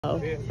Oh.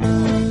 She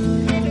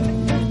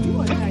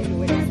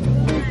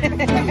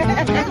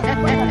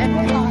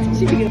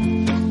be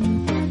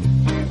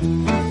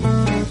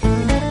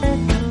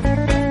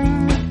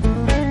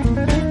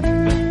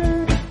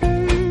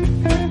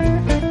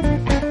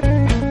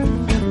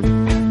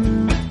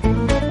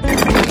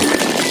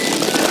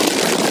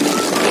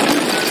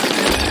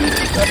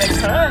So the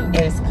time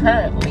is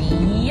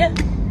currently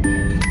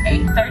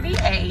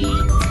 8:38,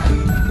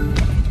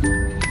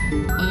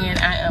 and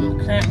I am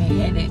currently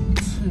headed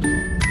to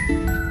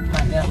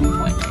my nail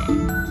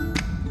appointment.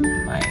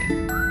 Like,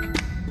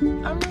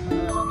 I'm a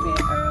little bit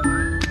early,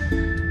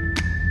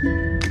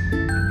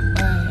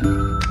 but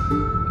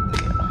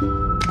yeah.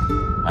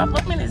 My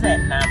appointment is at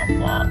 9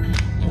 o'clock,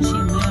 and she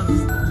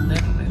lives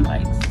literally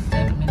like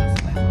 7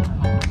 minutes away from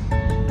my home.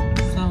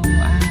 So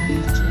I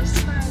just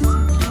tried to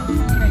get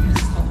her at the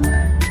store,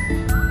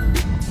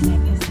 and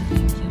it is the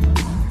big deal.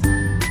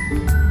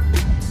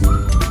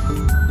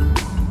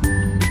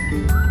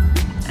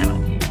 I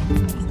don't care.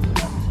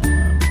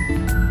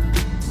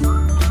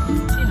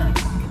 She not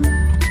gonna get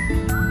it.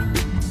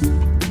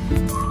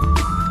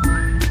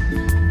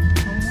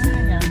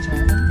 Alright, I'm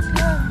driving. Let's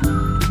go.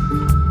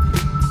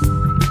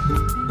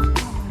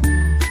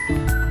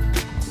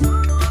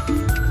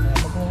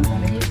 Never go in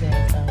front of his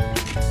ass, so.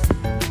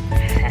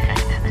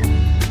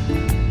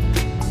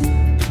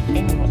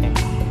 Anyway.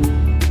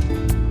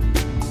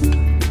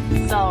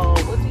 So,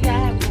 what do y'all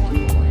have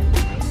going on?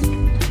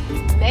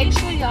 Make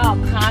sure y'all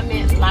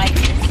comment, like,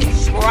 and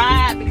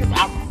subscribe, because I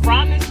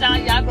promise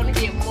y'all gonna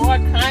get more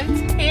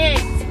content.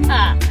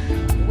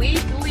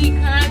 Weekly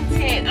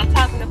content. I'm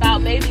talking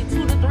about maybe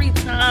 2 to 3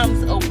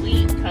 times a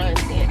week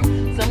content.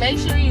 So make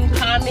sure you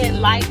comment,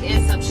 like,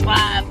 and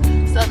subscribe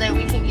so that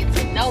we can get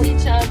to know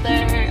each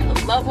other,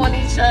 love on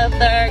each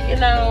other, you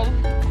know.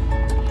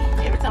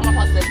 Every time I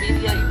post a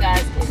video, you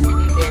guys can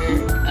see there.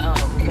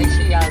 Make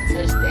sure y'all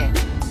touch that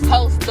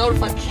post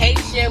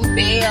notification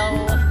bell.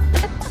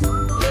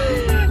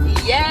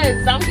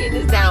 Yes, I'm getting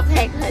this down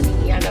pack,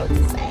 honey. I know what to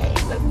say.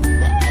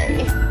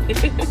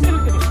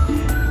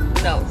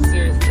 No,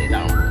 seriously,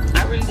 though. I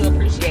really do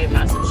appreciate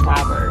my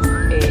subscribers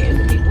and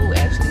the people who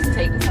actually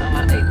take the time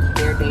out of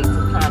their day to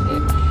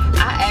comment. I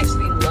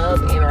actually love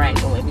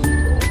interacting with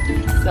people.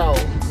 So,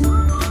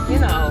 you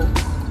know,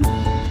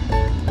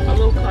 a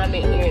little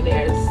comment here and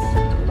there is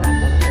not going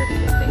to hurt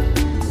anything.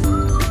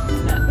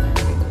 It's not going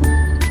to hurt anything,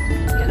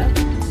 you know?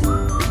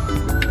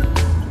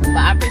 But I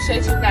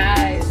appreciate you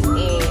guys,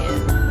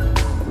 and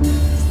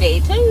stay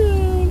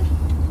tuned.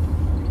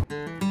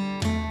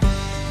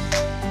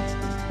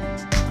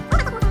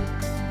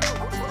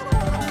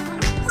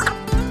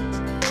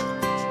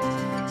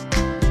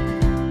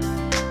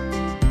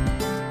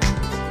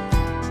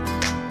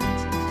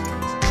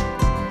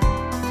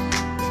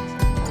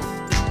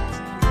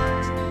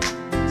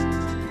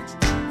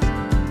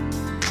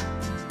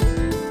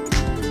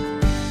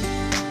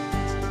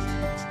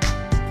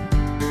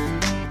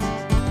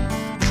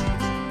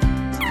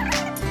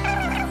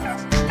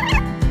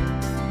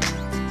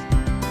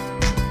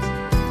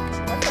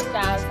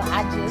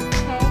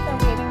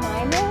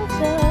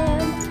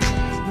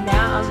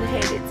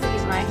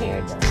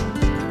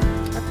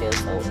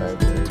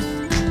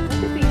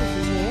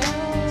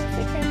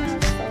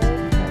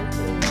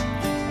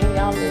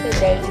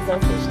 Today is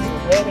officially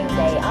wedding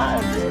day. I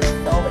am just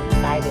so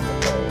excited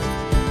because,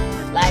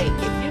 like,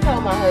 if you know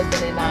my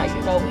husband and I,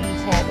 you know we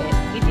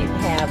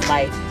didn't have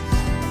like,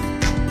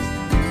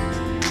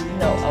 you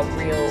know, a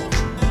real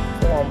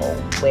formal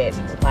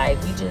wedding. Like,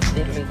 we just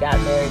literally got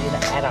married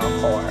at our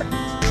car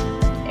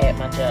at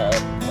my job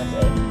one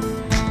day.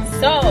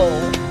 So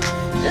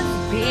just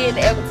being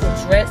able to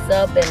dress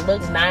up and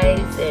look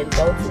nice and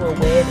go to a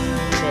wedding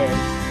and,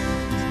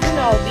 you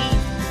know, be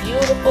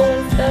beautiful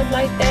and stuff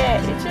like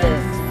that, it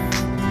just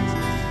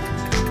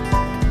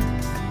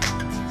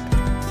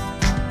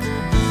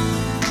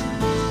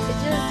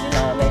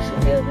makes you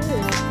feel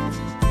good.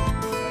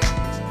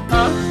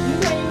 Huh?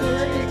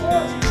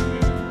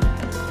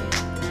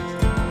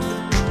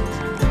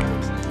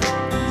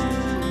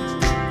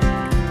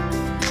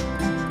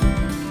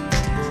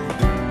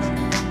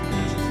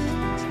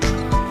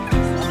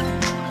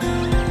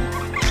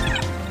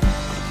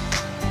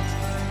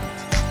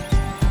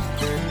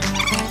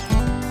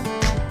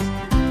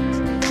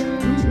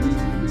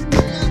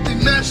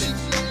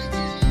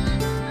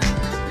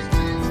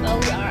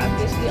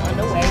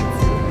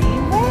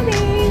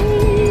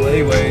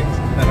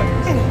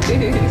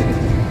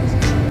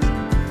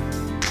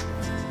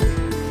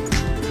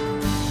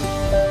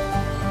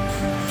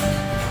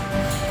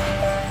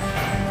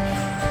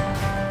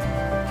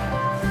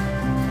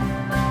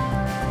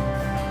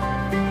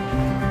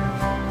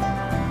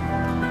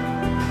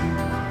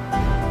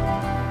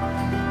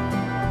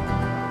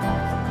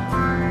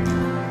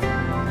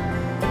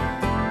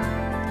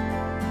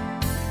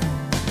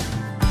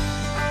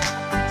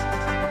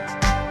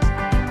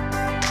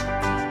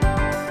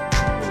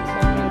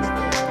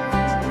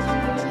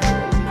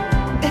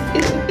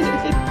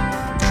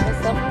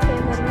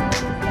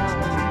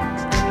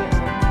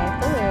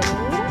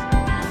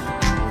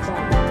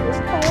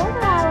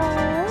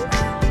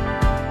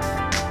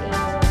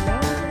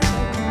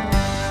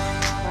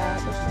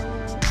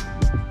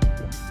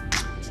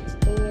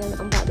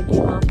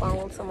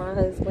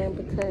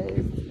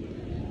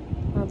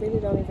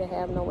 to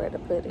have nowhere to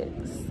put it.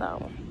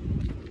 So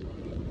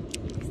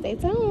stay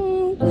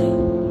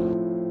tuned.